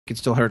could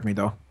still hurt me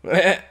though.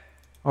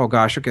 Oh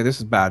gosh, okay, this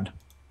is bad.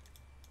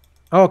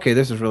 Okay,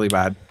 this is really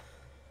bad.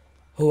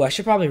 Oh, I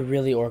should probably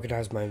really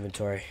organize my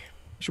inventory.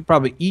 I should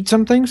probably eat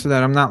something so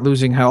that I'm not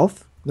losing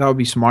health. That would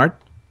be smart.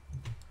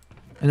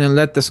 And then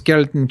let the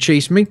skeleton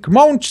chase me. Come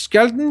on,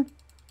 skeleton.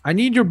 I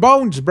need your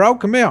bones, bro.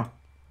 Come here.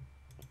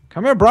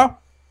 Come here, bro. Oh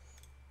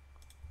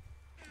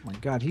my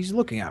god, he's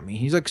looking at me.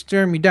 He's like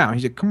staring me down.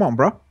 He's like, come on,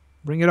 bro.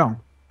 Bring it on.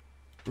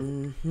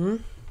 Mm-hmm.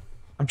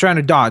 I'm trying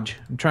to dodge.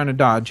 I'm trying to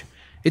dodge.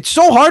 It's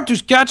so hard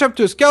to catch up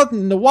to a skeleton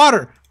in the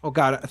water. Oh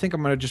god, I think I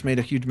might have just made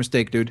a huge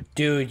mistake, dude.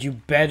 Dude, you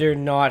better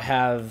not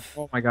have...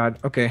 Oh my god.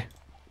 Okay.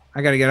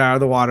 I gotta get out of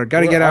the water.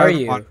 Gotta get out of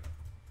the water.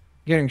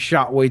 Getting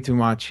shot way too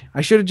much.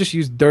 I should have just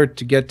used dirt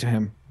to get to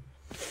him.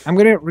 I'm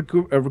gonna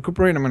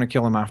recuperate and I'm gonna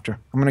kill him after.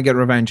 I'm gonna get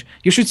revenge.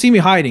 You should see me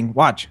hiding.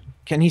 Watch.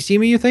 Can he see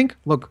me, you think?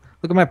 Look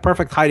at my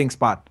perfect hiding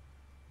spot.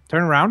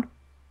 Turn around.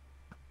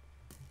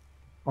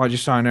 Oh, I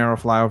just saw an arrow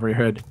fly over your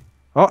head.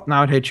 Oh,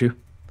 now it hit you.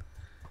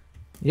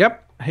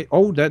 Yep. Hey,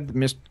 oh, that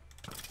missed.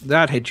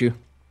 That hit you.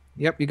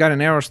 Yep, you got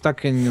an arrow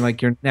stuck in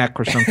like your neck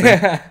or something.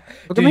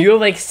 Dude, you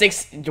have like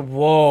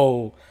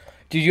Whoa.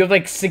 Dude, you have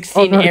like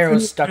 16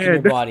 arrows stuck in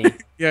your body.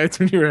 Yeah, it's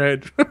in your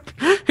head.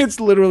 It's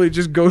literally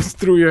just goes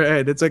through your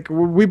head. It's like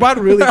we bought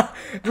really,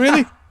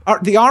 really.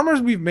 The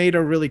armors we've made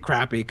are really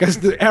crappy because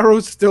the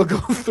arrows still go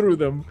through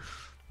them.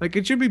 Like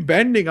it should be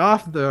bending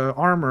off the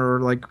armor,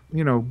 or like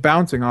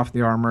bouncing off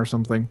the armor or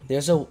something.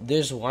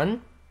 There's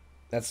one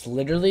that's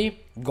literally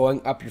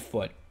going up your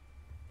foot.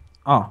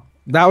 Oh,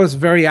 that was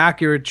very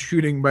accurate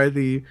shooting by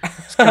the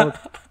skeleton.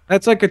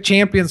 That's like a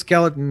champion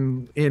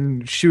skeleton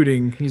in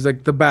shooting. He's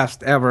like the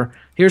best ever.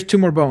 Here's 2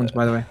 more bones,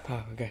 by the way.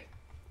 Oh, okay.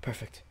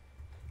 Perfect.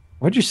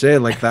 Why'd you say it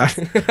like that?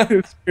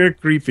 It's very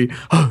creepy.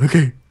 Oh,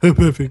 okay. Oh,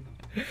 perfect.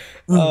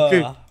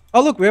 Okay.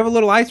 Oh, look, we have a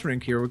little ice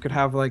rink here. We could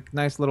have like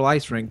nice little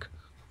ice rink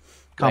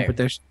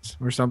competitions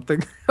or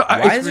something.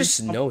 Why is there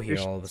snow here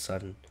all of a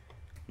sudden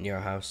near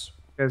our house?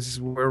 Because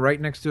we're right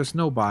next to a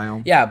snow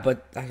biome. Yeah,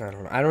 but I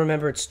don't know. I don't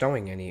remember it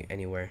snowing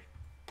anywhere.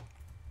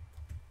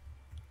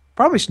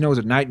 Probably snows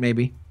at night,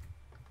 maybe.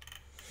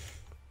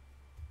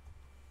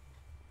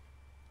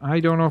 I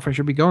don't know if I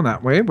should be going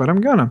that way, but I'm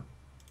gonna.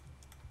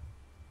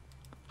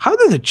 How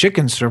do the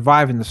chickens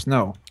survive in the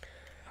snow?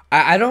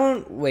 I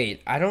don't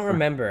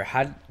remember.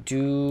 How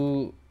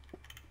do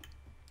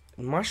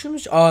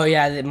mushrooms? Oh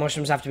yeah, the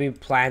mushrooms have to be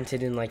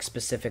planted in like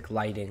specific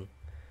lighting.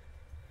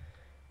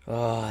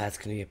 Oh, that's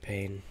gonna be a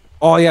pain.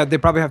 Oh yeah, they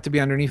probably have to be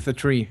underneath the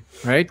tree,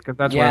 right? Because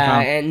that's what I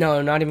found. Yeah, and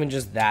no, not even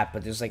just that,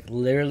 but there's like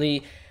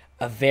literally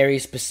a very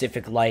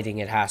specific lighting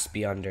it has to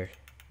be under,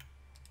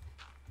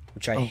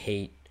 which I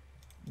hate.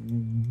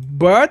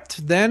 But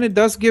then it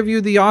does give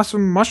you the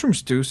awesome mushroom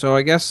stew, so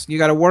I guess you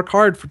got to work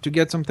hard to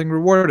get something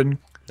rewarded.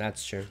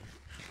 That's true.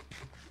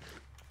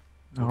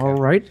 Okay. All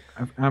right,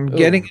 I'm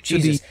getting to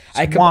the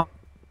swamp.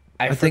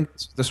 I think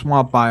it's the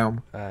swamp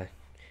biome.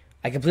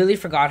 I completely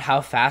forgot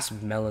how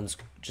fast melons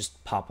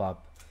just pop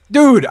up.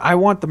 Dude, I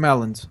want the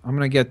melons. I'm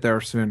gonna get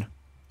there soon.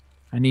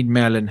 I need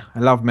melon. I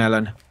love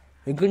melon.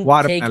 You couldn't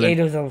take 8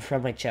 of them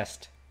from my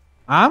chest.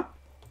 Huh?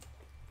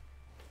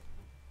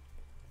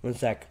 1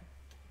 sec.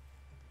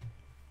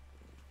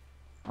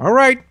 All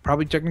right,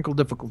 probably technical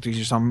difficulties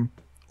or something,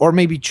 or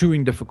maybe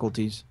chewing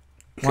difficulties.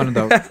 One of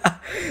those.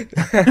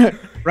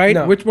 Right?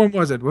 No. Which one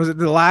was it? Was it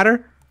the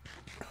ladder?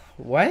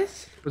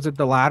 What? Was it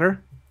the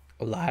ladder?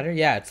 A ladder?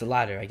 Yeah, it's a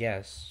ladder, I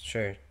guess.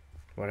 Sure.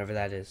 Whatever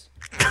that is.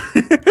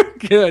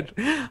 Good.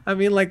 I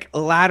mean, like a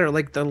ladder,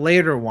 like the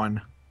later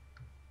one.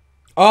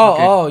 Oh,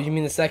 okay. Oh, you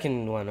mean the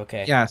second one?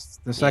 Okay. Yes,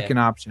 the second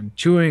option.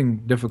 Chewing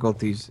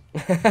difficulties.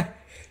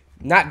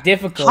 Not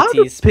difficulties. How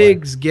do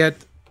pigs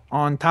get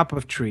on top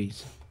of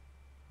trees?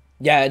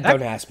 Yeah,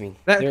 don't ask me.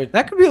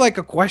 That could be like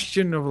a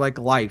question of like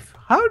life.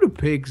 How do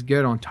pigs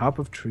get on top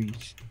of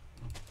trees?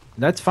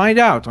 Let's find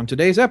out on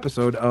today's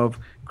episode of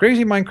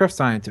Crazy Minecraft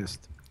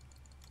Scientist.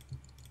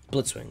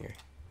 Blitzwinger.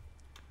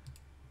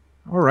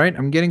 All right,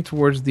 I'm getting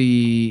towards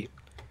the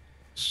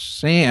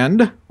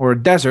sand, or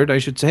desert, I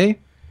should say,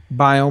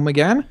 biome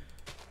again.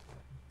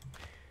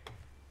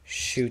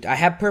 Shoot, I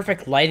have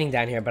perfect lighting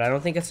down here, but I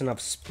don't think it's enough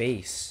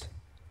space.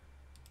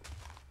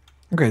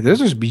 Okay,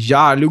 this is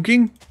bizarre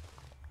looking.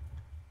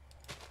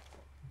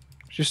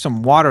 Just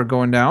some water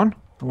going down.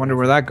 I wonder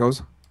where that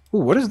goes. Ooh,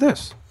 what is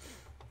this?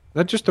 Is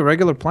that just a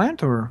regular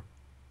plant, or?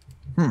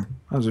 That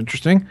was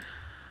interesting.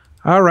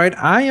 All right,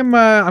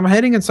 I'm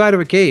heading inside of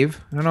a cave.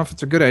 I don't know if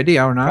it's a good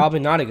idea or not. Probably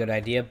not a good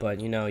idea, but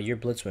you're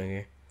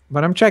Blitzwinger.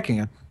 But I'm checking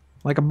it,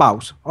 like a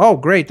boss. Oh,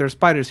 great! There's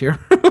spiders here.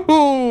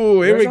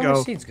 Ooh, here we go. Where's all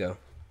the seeds go?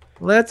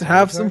 Let's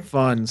have some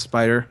fun,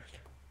 spider.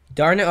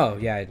 Darn it! Oh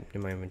yeah,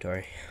 in my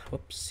inventory.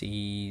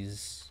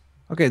 Whoopsies.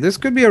 Okay, this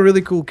could be a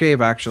really cool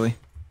cave, actually.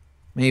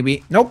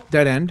 Maybe. Nope,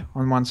 dead end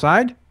on one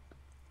side.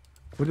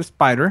 With a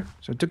spider.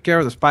 So I took care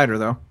of the spider,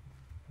 though.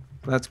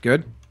 That's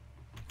good.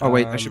 Oh,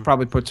 wait, I should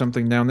probably put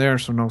something down there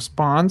so no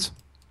spawns.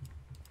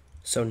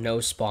 So no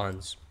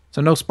spawns.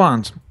 So no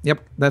spawns.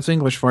 Yep, that's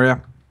English for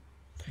you.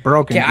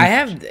 broken.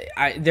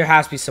 Okay, there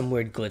has to be some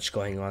weird glitch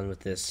going on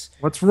with this.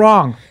 What's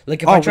wrong?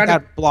 Like if I try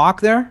that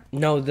block there?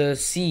 No, the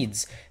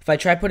seeds. If I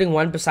try putting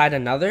one beside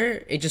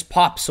another, it just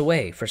pops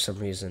away for some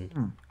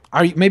reason.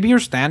 Maybe you're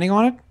standing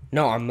on it?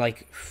 No, I'm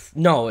like,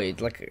 no,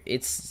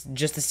 it's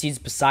just the seeds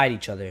beside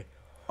each other.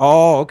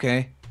 Oh,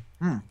 okay.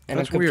 And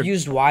I'm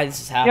confused why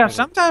this is happening. Yeah,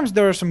 sometimes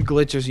there are some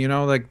glitches,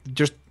 like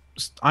just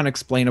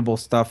unexplainable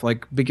stuff.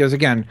 Like, because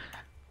again,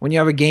 when you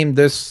have a game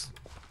this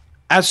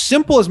as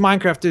simple as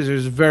Minecraft is,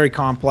 it's very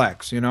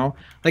complex,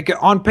 Like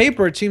on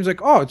paper, it seems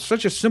like, oh, it's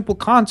such a simple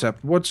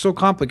concept. What's so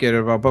complicated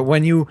about it? But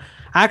when you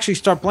actually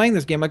start playing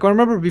this game, like I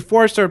remember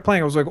before I started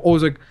playing, I was like,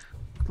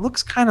 it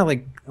looks kind of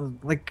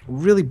like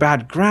really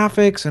bad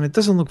graphics, and it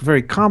doesn't look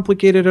very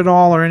complicated at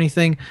all or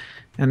anything.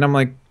 And I'm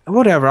like,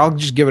 whatever, I'll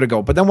just give it a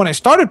go. But then when I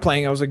started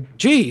playing, I was like,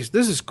 geez,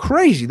 this is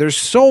crazy. There's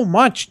so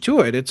much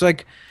to it. It's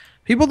like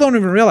people don't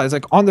even realize,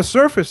 like on the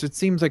surface, it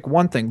seems like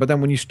one thing. But then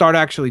when you start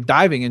actually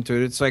diving into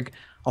it, it's like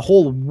a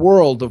whole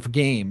world of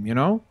game,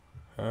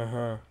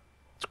 Uh-huh.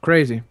 It's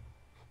crazy.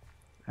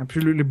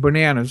 Absolutely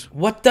bananas.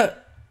 What the?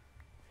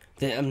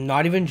 I'm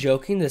not even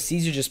joking. The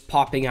seeds are just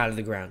popping out of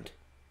the ground.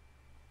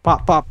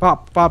 Pop, pop,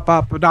 pop, pop,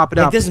 pop, pop, pop.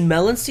 Like this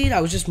melon seed,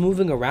 I was just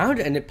moving around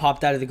and it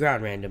popped out of the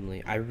ground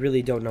randomly. I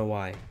really don't know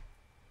why.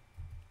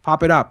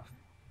 Pop it up.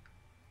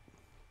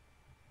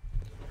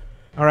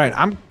 All right,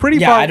 I'm pretty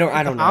far. I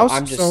don't know.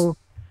 I'm just so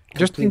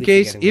just in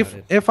case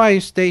if I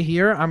stay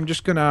here, I'm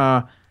just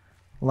gonna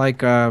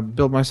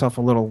build myself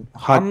a little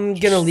hut. I'm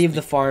gonna leave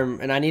the farm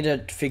and I need to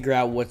figure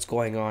out what's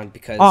going on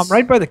because I'm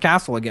right by the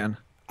castle again.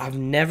 I've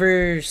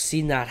never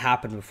seen that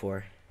happen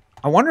before.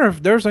 I wonder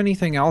if there's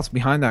anything else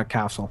behind that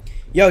castle.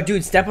 Yo,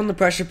 dude, step on the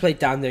pressure plate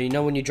down there.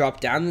 When you drop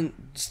down,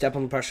 step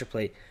on the pressure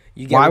plate.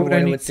 You get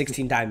rewarded with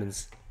 16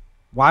 diamonds.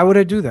 Why would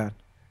I do that?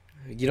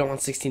 You don't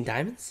want 16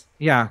 diamonds?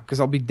 Yeah, because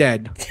I'll be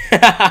dead.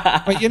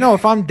 But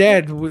if I'm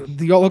dead,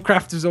 the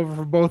YOLOCRAFT is over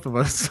for both of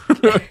us.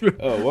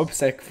 Oh,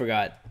 whoops, I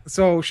forgot.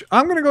 So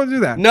I'm going to go do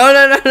that. No.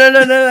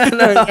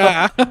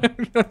 Yeah,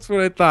 that's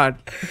what I thought.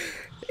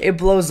 It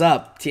blows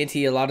up.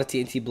 A lot of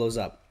TNT blows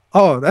up.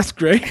 Oh, that's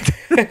great.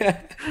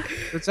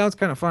 That sounds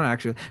kind of fun,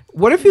 actually.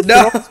 What if you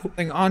throw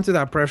something onto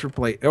that pressure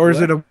plate? Or is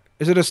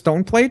it a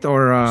stone plate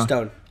or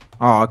stone?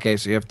 Oh, okay,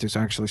 so you have to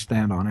actually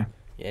stand on it.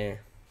 Yeah.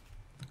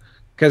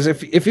 Because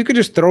if you could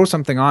just throw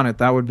something on it,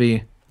 that would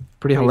be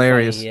pretty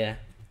hilarious. Funny, yeah.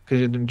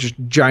 Because it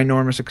just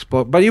ginormous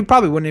explode. But you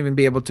probably wouldn't even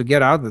be able to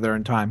get out of there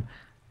in time.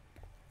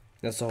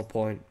 That's the whole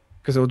point.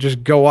 Because it'll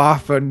just go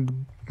off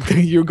and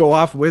you go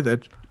off with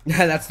it.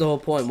 That's the whole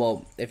point.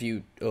 Well, if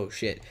you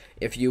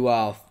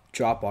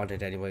drop on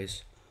it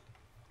anyways.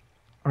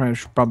 All right, I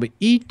should probably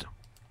eat.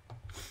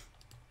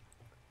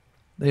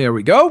 There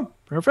we go.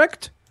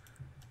 Perfect.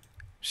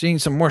 Seeing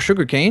some more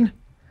sugarcane.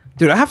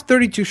 Dude, I have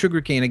 32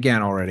 sugarcane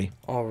again already.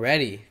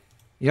 Already?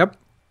 Yep.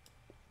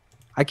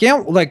 I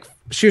can't,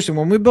 seriously,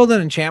 when we build an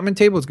enchantment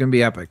table, it's going to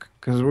be epic.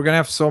 Because we're going to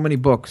have so many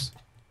books.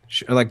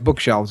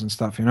 Bookshelves and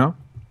stuff,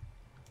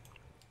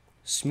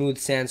 Smooth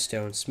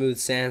sandstone.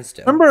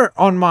 Remember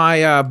on my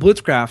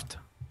Blitzcraft,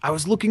 I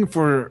was looking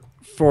for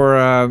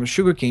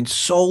sugarcane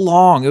so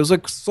long. It was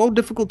so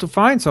difficult to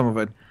find some of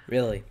it.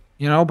 Really?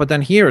 But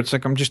then here it's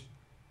I'm just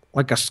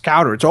like a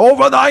scouter. It's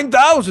over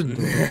 9,000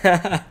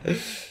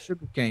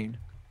 sugarcane.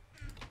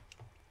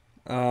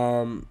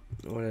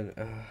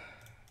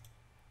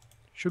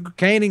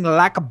 Sugarcaning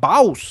like a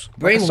boss.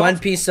 Bring one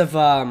piece of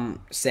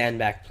sand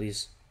back,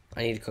 please.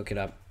 I need to cook it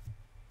up.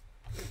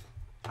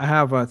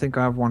 I think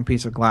I have one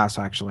piece of glass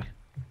actually.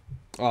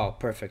 Oh,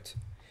 perfect.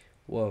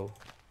 Whoa.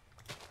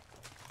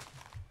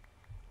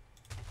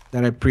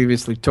 That I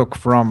previously took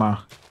from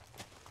a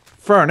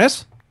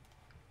furnace.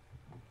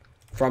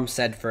 From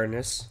said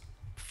furnace.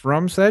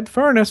 From said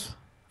furnace.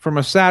 From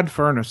a sad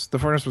furnace. The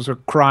furnace was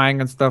crying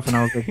and stuff, and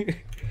I was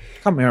like,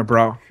 come here,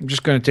 bro. I'm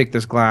just going to take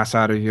this glass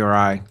out of your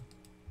eye.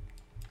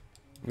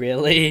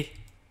 Really?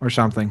 Or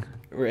something.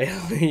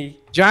 Really?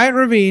 Giant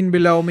ravine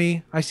below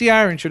me. I see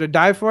iron. Should I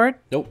dive for it?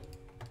 Nope.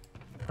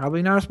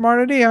 Probably not a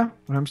smart idea,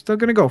 but I'm still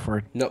going to go for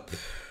it. Nope.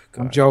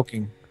 God. I'm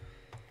joking.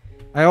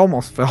 I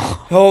almost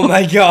fell. Oh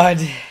my god.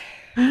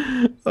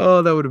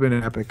 Oh, that would have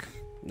been epic.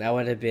 That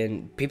would have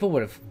been... People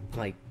would have,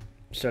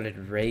 started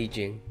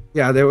raging.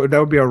 Yeah, that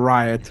would be a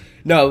riot.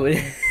 No.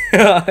 Yeah,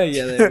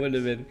 that would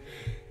have been...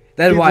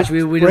 Then watch,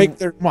 we break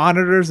their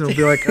monitors and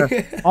it'll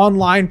be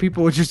online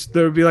people would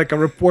there would be a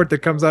report that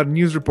comes out, a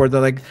news report.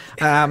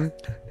 They're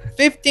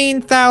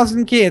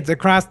 15,000 kids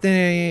across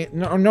the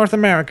North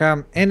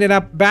America ended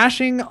up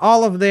bashing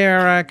all of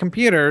their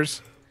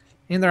computers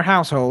in their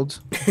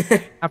households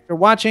after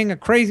watching a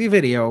crazy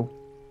video.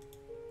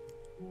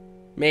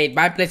 Made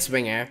by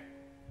Blitzwinger.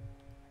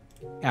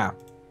 Yeah.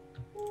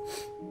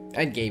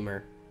 And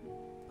Gamer.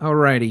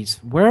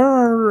 Alrighties. Where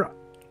are...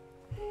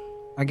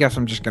 I guess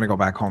I'm just gonna go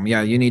back home.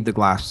 Yeah, you need the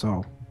glass,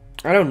 so...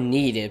 I don't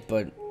need it,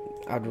 but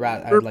I'd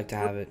like to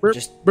have it.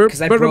 Just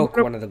because I broke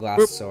one of the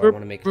glasses, so I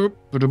want to make fix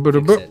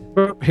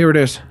it. Here it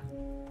is.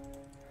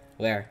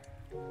 Where?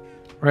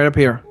 Right up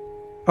here.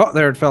 Oh,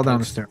 there it fell down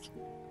the stairs.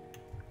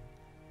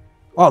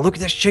 Oh, look at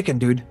this chicken,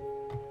 dude.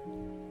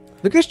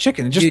 Look at this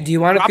chicken. It just Dude, do you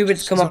want a dropped creeper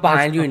to come up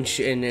behind you and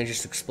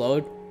just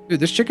explode? Dude,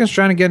 this chicken's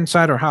trying to get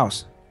inside our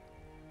house.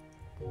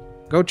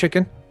 Go,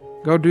 chicken.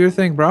 Go do your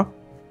thing, bro.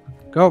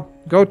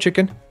 Go,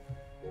 chicken.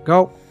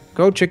 Go,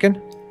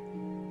 chicken.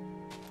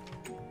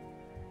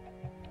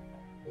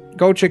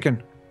 Go,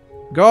 chicken.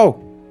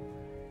 Go.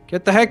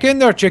 Get the heck in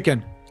there,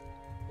 chicken.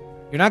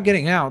 You're not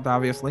getting out,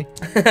 obviously.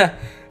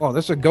 Oh,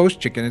 this is a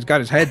ghost chicken. It's got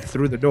his head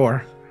through the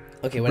door.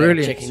 Okay,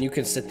 whatever, chicken. You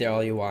can sit there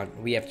all you want.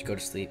 We have to go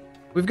to sleep.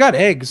 We've got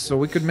eggs, so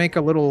we could make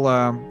a little,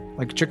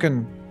 like,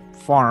 chicken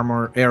farm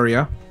or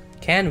area.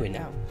 Can we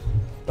now?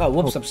 Oh,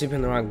 whoops, I'm sleeping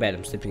in the wrong bed.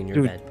 I'm sleeping in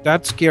your bed. Dude,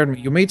 that scared me.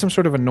 You made some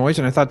sort of a noise,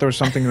 and I thought there was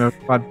something that was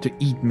about to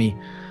eat me.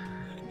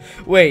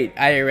 Wait,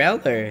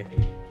 IRL or?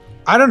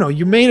 I don't know.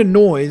 You made a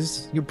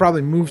noise. You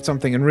probably moved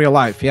something in real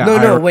life. Yeah.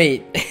 No,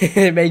 wait.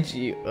 It made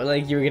you,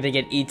 like, you were gonna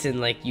get eaten,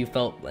 like, you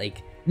felt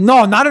like...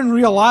 No, not in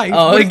real life.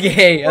 Oh,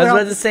 okay. I was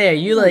about to say, are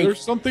you, like... There's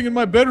something in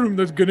my bedroom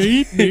that's gonna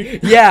eat me.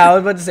 Yeah, I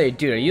was about to say,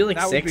 dude, are you, like,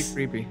 6? That would be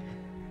creepy.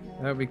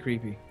 That would be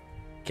creepy.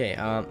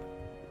 Okay,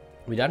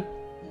 we done?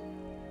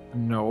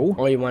 No.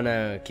 Or you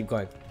wanna keep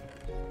going?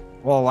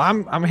 Well,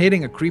 I'm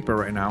hitting a creeper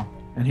right now,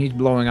 and he's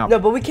blowing up. No,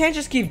 but we can't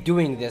just keep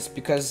doing this,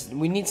 because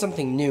we need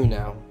something new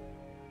now.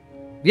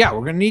 Yeah,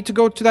 we're gonna need to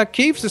go to that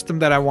cave system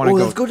that I want to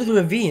go. Let's go to the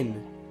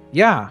ravine.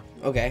 Yeah.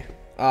 Okay.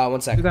 1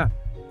 sec. Do that.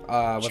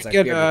 One sec.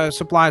 Get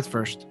supplies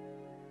first.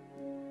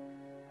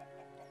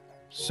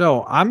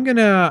 So I'm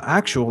gonna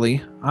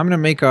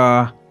make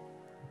a.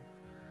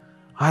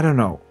 I don't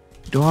know.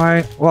 Do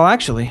I? Well,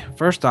 actually,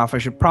 first off, I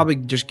should probably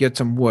just get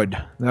some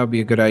wood. That would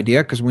be a good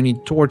idea because we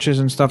need torches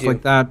and stuff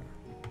like that.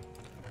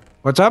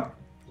 What's up?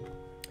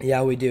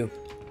 Yeah, we do.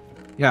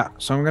 Yeah,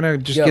 so I'm gonna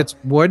just get some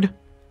wood.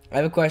 I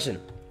have a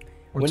question.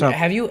 What's up?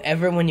 Have you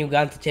ever, when you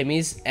got to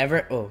Timmy's,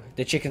 Oh,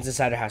 the chicken's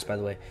inside our house, by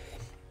the way.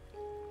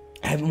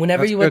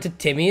 Whenever you went to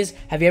Timmy's,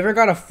 have you ever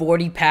got a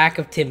 40-pack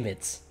of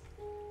Timbits?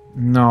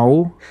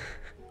 No.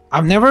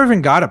 I've never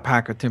even got a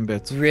pack of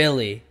Timbits.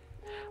 Really?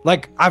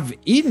 Like, I've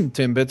eaten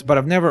Timbits, but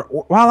I've never...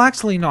 Well,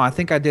 actually, no. I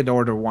think I did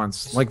order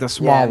once. Like, the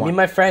small one. Me and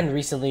my friend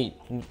recently,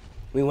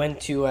 we went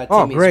to Timmy's.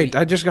 Oh, great.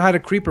 I just had a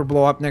creeper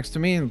blow up next to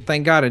me, and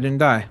thank God I didn't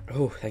die.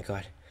 Oh, thank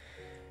God.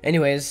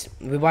 Anyways,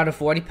 we bought a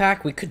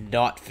 40-pack. We could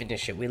not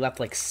finish it. We left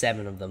like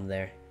 7 of them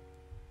there.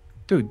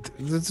 Dude,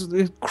 it's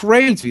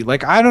crazy.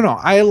 Like, I don't know.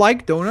 I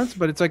like donuts,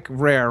 but it's like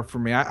rare for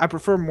me. I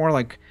prefer more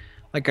like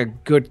a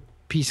good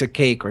piece of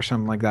cake or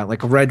something like that,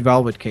 like a red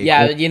velvet cake.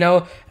 Yeah, you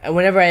know,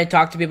 whenever I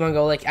talk to people and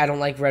go like, I don't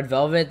like red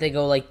velvet, they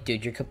go like,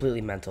 dude, you're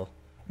completely mental.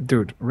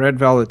 Dude, red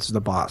velvet's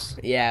the boss.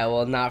 Yeah,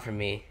 well, not for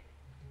me.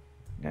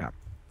 Yeah,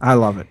 I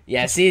love it.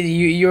 Yeah, see,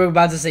 you were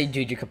about to say,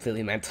 dude, you're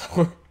completely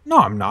mental. No,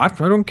 I'm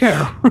not. I don't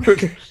care.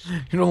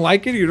 You don't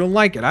like it, you don't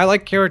like it. I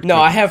like carrot cake. No,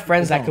 I have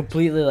friends that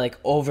completely,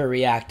 like,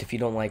 overreact if you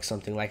don't like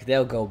something. Like,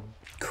 they'll go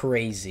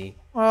crazy.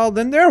 Well,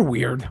 then they're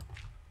weird.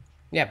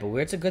 Yeah, but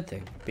weird's a good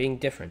thing. Being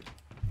different.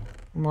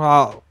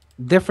 Well,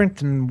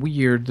 different and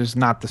weird is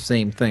not the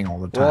same thing all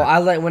the time. Well, I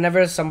like,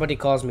 whenever somebody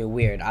calls me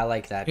weird, I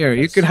like that. Here,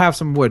 you could have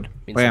some wood.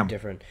 Means Bam. I'm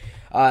different.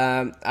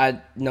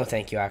 No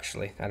thank you,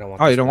 actually. I don't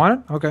want Oh, you don't want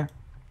it? Okay.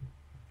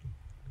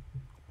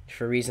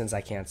 For reasons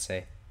I can't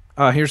say.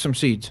 Here's some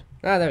seeds.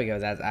 Oh, there we go.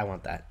 I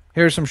want that.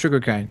 Here's some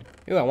sugarcane.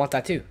 Ooh, I want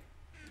that too.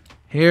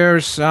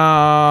 Here's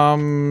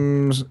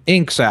some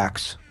ink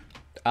sacks.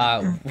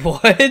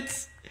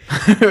 What?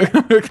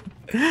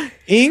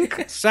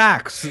 Ink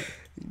sacks.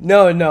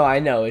 No, I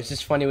know. It's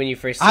just funny when you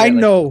first say I it,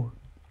 like, know.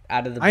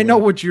 Out of the blue. I know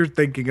what you're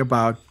thinking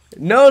about.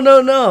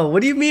 No.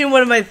 What do you mean,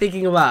 what am I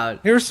thinking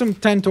about? Here's some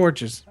 10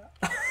 torches.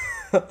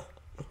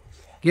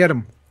 Get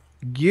them.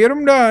 Get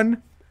them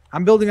done.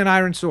 I'm building an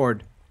iron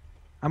sword.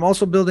 I'm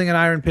also building an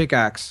iron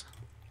pickaxe.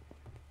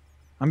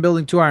 I'm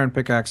building 2 iron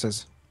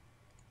pickaxes.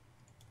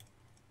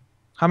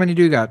 How many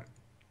do you got?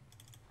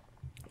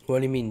 What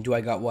do you mean? Do I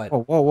got what?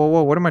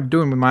 Whoa. What am I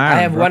doing with my iron?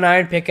 I have 1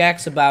 iron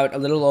pickaxe, about a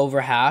little over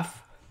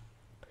half.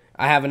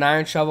 I have an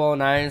iron shovel,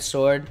 an iron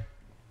sword.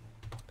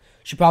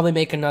 Should probably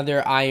make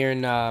another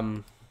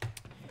iron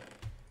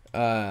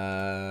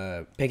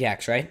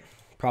pickaxe, right?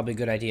 Probably a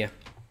good idea.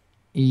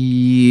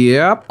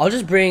 Yep. I'll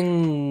just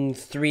bring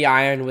 3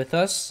 iron with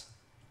us.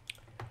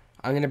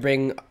 I'm going to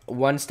bring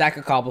 1 stack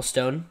of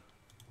cobblestone.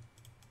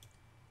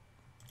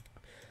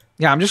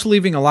 Yeah, I'm just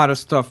leaving a lot of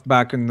stuff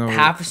back in the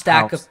half a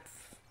stack house. of...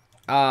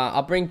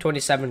 I'll bring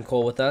 27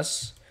 coal with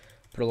us.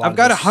 Put a lot I've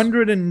got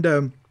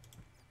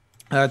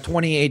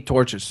 128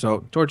 torches,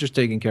 so torches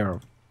taken care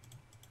of.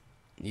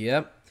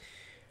 Yep.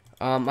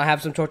 I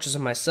have some torches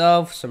of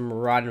myself, some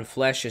rotten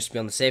flesh just to be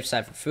on the safe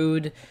side for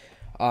food.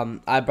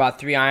 I brought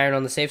 3 iron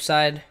on the safe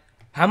side.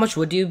 How much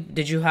wood do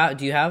you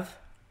have?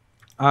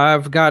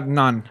 I've got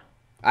none.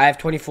 I have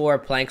 24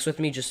 planks with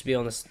me just to be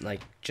on this,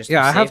 like, just yeah.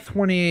 To be I have safe.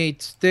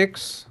 28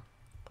 sticks.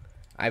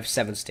 I have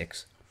 7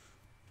 sticks.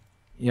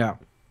 Yeah,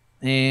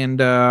 and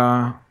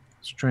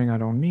string I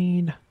don't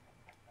need.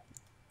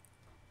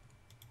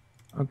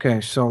 Okay,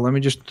 so let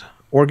me just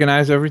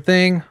organize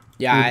everything.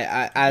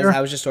 Yeah, I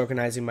was just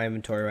organizing my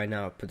inventory right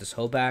now. Put this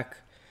hoe back.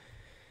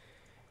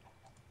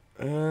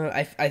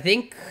 I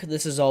think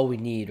this is all we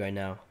need right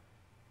now.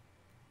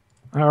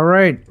 All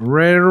right,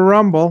 ready to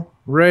rumble,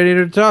 ready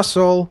to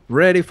tussle,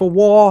 ready for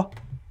war.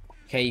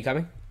 Okay, you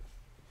coming?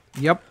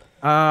 Yep.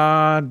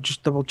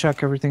 Just double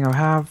check everything I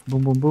have.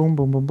 Boom, boom, boom,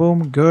 boom, boom,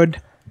 boom.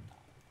 Good.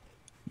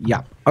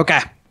 Yep. Okay.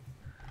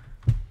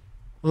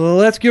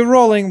 Let's get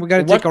rolling. We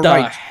gotta take a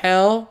right. What the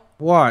hell?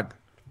 What?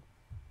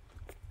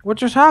 What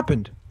just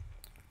happened?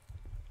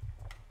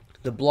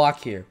 The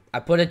block here. I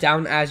put it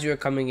down as you were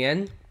coming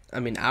in. I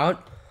mean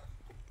out.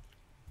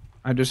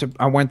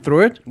 I went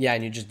through it? Yeah,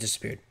 and you just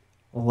disappeared.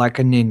 Like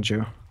a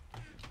ninja.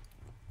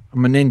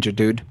 I'm a ninja,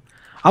 dude.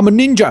 I'm a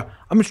ninja.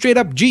 I'm a straight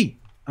up G.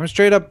 I'm a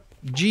straight up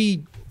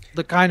G,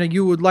 the kind of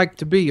you would like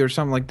to be or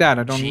something like that.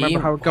 I don't remember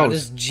how it goes. How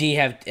does G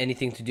have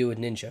anything to do with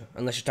ninja?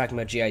 Unless you're talking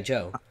about G.I.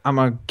 Joe. I'm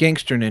a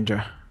gangster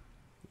ninja.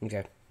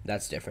 Okay,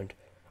 that's different.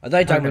 I thought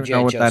you were talking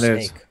about G.I. Joe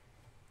Snake.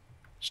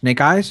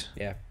 Snake Eyes?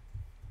 Yeah.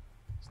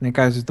 Snake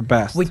Eyes is the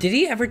best. Wait, did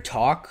he ever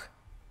talk?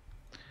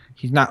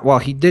 He's not. Well,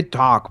 he did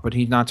talk, but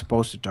he's not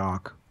supposed to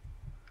talk.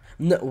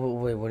 No,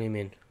 wait, what do you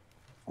mean?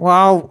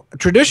 Well,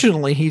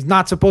 traditionally, he's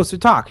not supposed to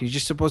talk. He's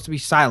just supposed to be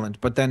silent.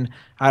 But then,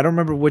 I don't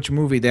remember which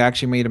movie they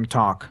actually made him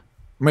talk.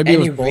 Maybe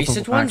Any it was both recent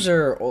of them, ones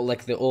or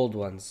like the old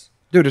ones?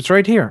 Dude, it's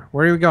right here.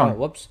 Where are we going? Oh,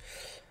 whoops.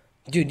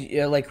 Dude,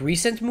 like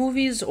recent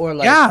movies or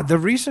like... Yeah, the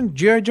recent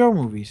G.I. Joe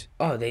movies.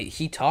 Oh,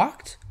 he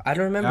talked? I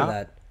don't remember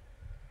that.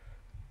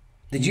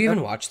 Did you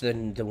even watch the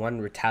one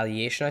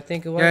Retaliation, I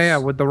think it was? Yeah,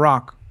 with The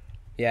Rock.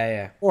 Yeah,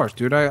 yeah. Of course,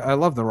 dude. I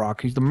love The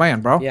Rock. He's the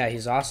man, bro. Yeah,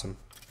 he's awesome.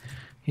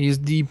 He's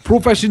the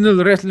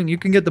professional wrestling. You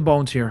can get the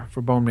bones here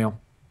for bone meal.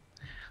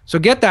 So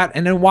get that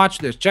and then watch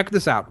this. Check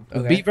this out.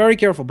 Okay. Be very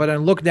careful, but then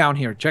look down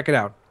here. Check it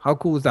out. How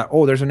cool is that?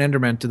 Oh, there's an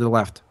Enderman to the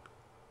left.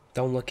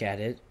 Don't look at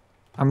it.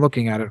 I'm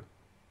looking at it.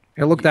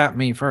 It looked at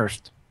me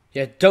first.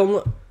 Yeah, don't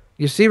look.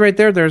 You see right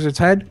there? There's its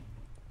head.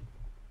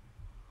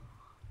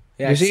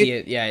 Yeah, I see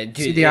it. Yeah, dude,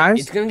 see the eyes?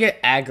 It's gonna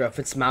get aggro. If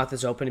its mouth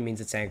is open, it means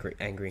it's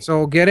angry.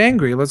 So get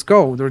angry. Let's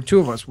go. There are two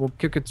of us. We'll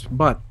kick its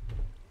butt.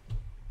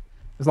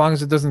 As long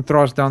as it doesn't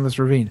throw us down this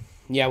ravine.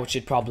 Yeah, which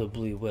it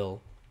probably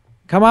will.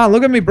 Come on,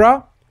 look at me,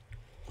 bro.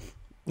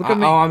 Look at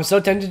me. Oh, I'm so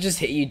tempted to just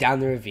hit you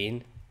down the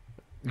ravine.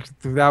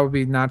 That would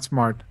be not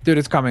smart. Dude,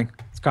 it's coming.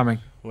 It's coming.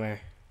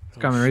 Where? It's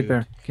coming right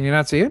there. Can you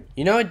not see it?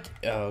 You know what?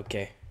 Oh,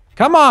 okay.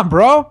 Come on,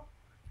 bro.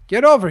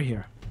 Get over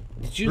here.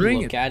 Did you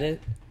look at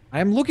it?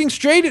 I am looking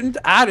straight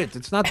at it.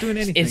 It's not doing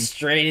anything. It's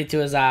straight into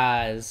his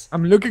eyes.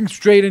 I'm looking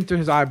straight into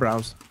his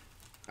eyebrows.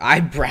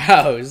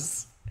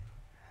 Eyebrows?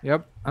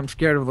 Yep. I'm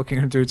scared of looking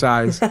into its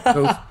eyes.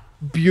 Those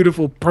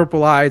beautiful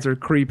purple eyes are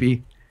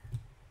creepy.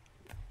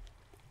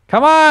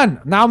 Come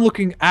on! Now I'm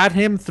looking at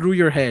him through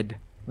your head.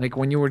 Like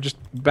when you were just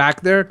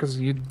back there because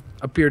you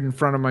appeared in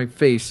front of my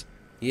face.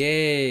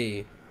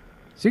 Yay.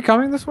 Is he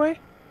coming this way?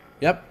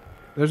 Yep.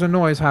 There's a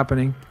noise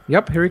happening.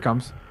 Yep, here he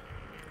comes.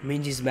 It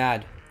means he's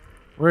mad.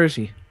 Where is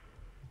he?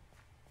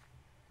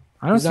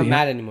 I don't see him. He's not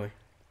mad anymore.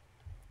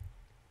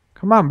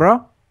 Come on,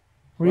 bro.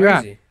 Where you at?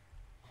 Is he?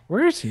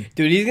 Where is he?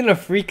 Dude, he's gonna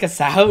freak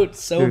us out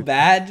so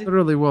bad.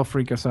 Literally will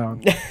freak us out.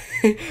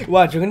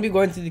 Watch, we're gonna be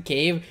going through the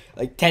cave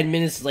like 10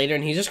 minutes later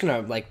and he's just gonna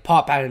like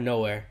pop out of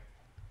nowhere.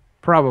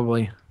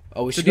 Probably.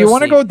 Oh, we should do you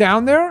want to go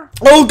down there?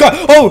 Oh god!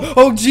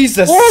 Oh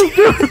Jesus!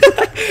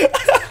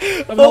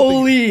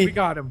 Holy! We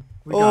got him.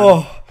 We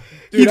got him.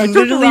 Dude, I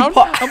turned around.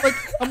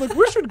 I'm like,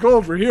 we should go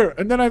over here.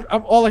 And then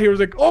I'm all I hear is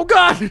like, oh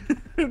god!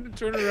 And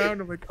turn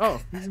around. I'm like,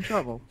 oh, he's in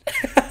trouble.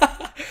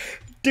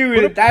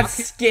 Dude, that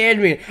scared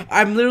me.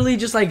 I'm literally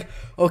just like,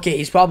 okay,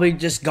 he's probably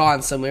just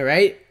gone somewhere,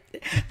 right?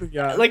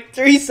 Yeah. Like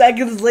 3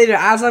 seconds later,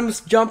 as I'm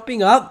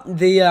jumping up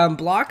the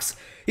blocks,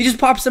 he just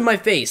pops in my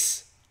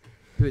face.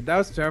 Dude, that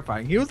was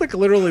terrifying. He was like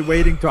literally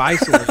waiting to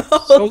isolate.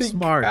 So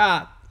smart.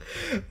 Crap.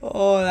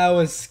 Oh, that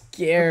was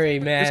scary,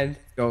 man.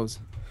 Goes.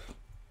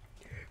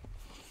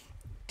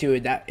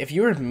 Dude, that if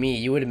you were me,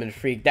 you would have been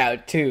freaked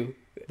out too.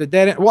 The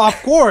dead end. Well,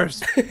 of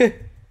course.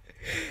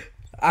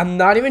 I'm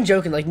not even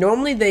joking. Like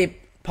normally they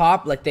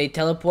pop, like they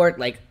teleport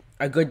like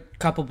a good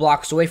couple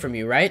blocks away from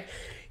you, right?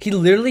 He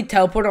literally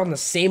teleported on the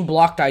same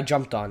block that I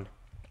jumped on.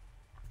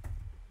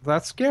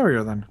 That's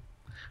scarier then.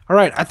 All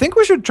right, I think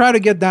we should try to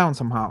get down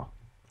somehow.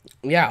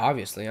 Yeah,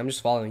 obviously. I'm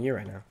just following you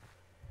right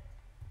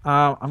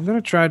now. I'm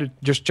gonna try to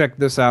just check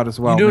this out as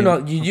well.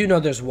 You do know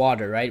there's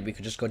water, right? We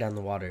could just go down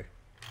the water.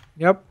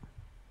 Yep.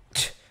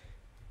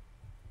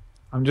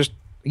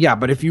 Yeah,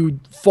 but if you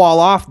fall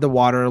off the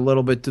water a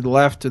little bit to the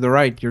left, to the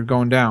right, you're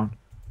going down.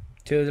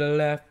 To the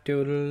left,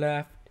 to the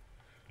left.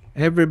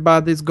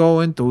 Everybody's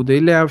going to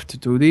the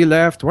left, to the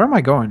left. Where am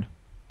I going?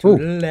 To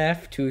the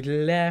left, to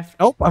the left.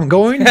 Nope, I'm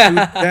going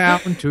to down,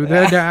 to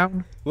the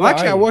down. Well,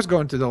 actually, I was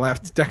going to the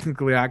left,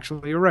 technically,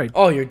 actually. You're right.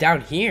 Oh, you're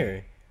down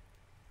here.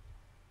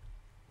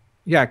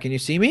 Yeah, can you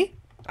see me?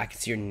 I can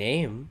see your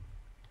name.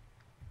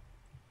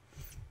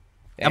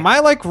 Am I,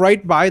 like,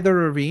 right by the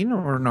ravine,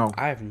 or no?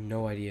 I have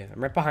no idea.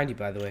 I'm right behind you,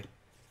 by the way.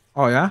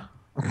 Oh, yeah?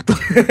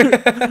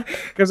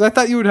 Because I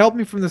thought you would help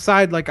me from the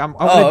side, like, I'm...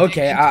 Oh,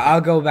 okay.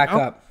 I'll go back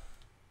up.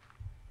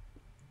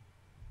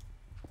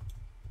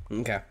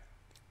 Okay.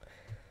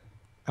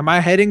 Am I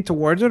heading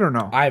towards it, or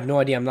no? I have no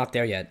idea. I'm not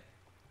there yet.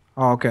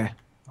 Oh, okay.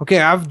 Okay,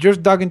 I've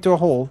just dug into a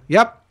hole.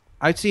 Yep,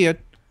 I see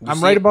it.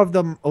 I'm right above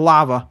the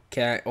lava.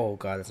 Okay. Oh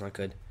god, that's not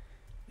good.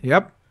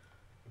 Yep.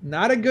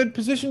 Not a good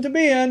position to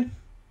be in.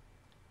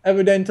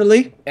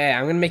 Evidently. Hey,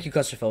 I'm gonna make you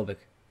claustrophobic.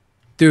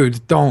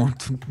 Dude,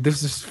 don't.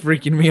 This is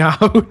freaking me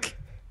out.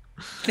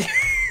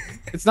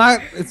 It's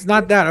not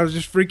that. I was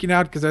just freaking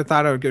out because I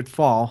thought I would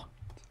fall.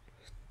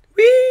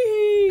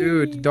 Whee!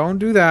 Dude, don't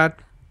do that.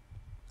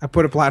 I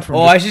put a platform.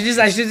 Oh, I should just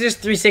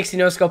 360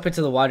 no scope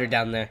into the water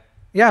down there.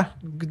 Yeah,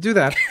 do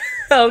that.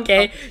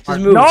 Okay, just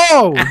move.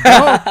 No!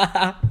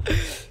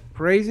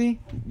 Crazy?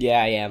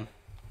 Yeah, I am.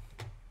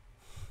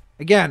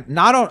 Again,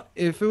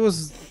 if it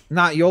was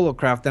not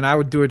YOLOCRAFT, then I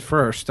would do it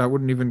first. I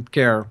wouldn't even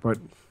care, but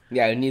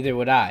yeah, neither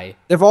would I.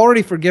 They've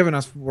already forgiven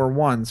us for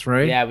once,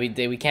 right? Yeah,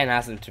 we can't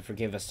ask them to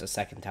forgive us a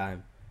second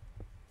time.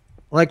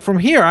 Like from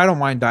here, I don't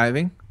mind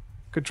diving.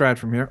 Could try it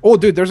from here. Oh,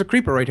 dude, there's a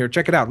creeper right here.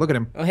 Check it out. Look at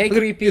him. Oh, hey,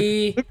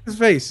 creepy. Look at his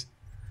face.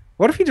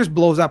 What if he just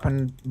blows up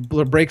and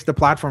breaks the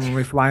platform and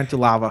we fly into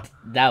lava?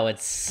 That would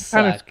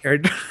suck. Kind of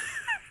scared.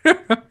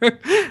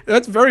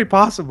 That's very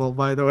possible,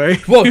 by the way.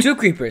 Whoa, 2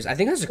 creepers. I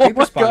think there's a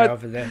creeper spawner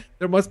over there.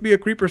 There must be a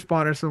creeper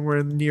spawner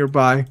somewhere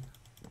nearby.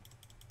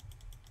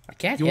 I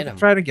can't You hit want him. to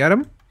try to get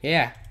him?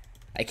 Yeah.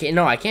 I can't.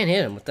 No, I can't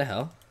hit him. What the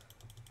hell?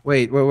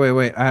 Wait.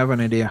 I have an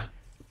idea.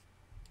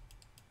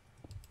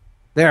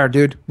 There,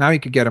 dude. Now you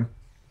could get him.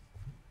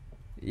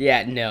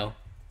 Yeah, no.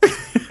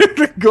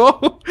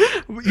 Go.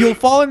 You'll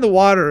fall in the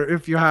water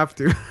if you have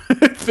to.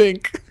 I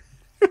think.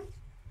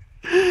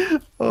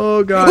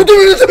 Oh god.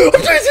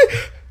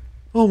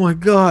 Oh my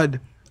god,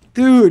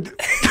 dude.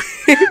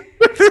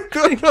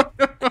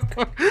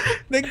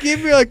 They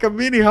gave me like a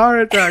mini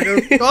heart attack.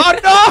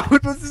 Oh no!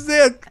 This is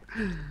it.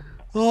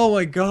 Oh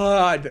my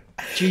god.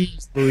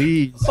 Jeez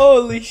Louise.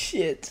 Holy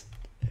shit.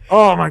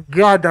 Oh my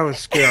god, that was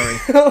scary.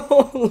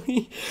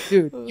 Holy.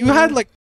 Dude, you had like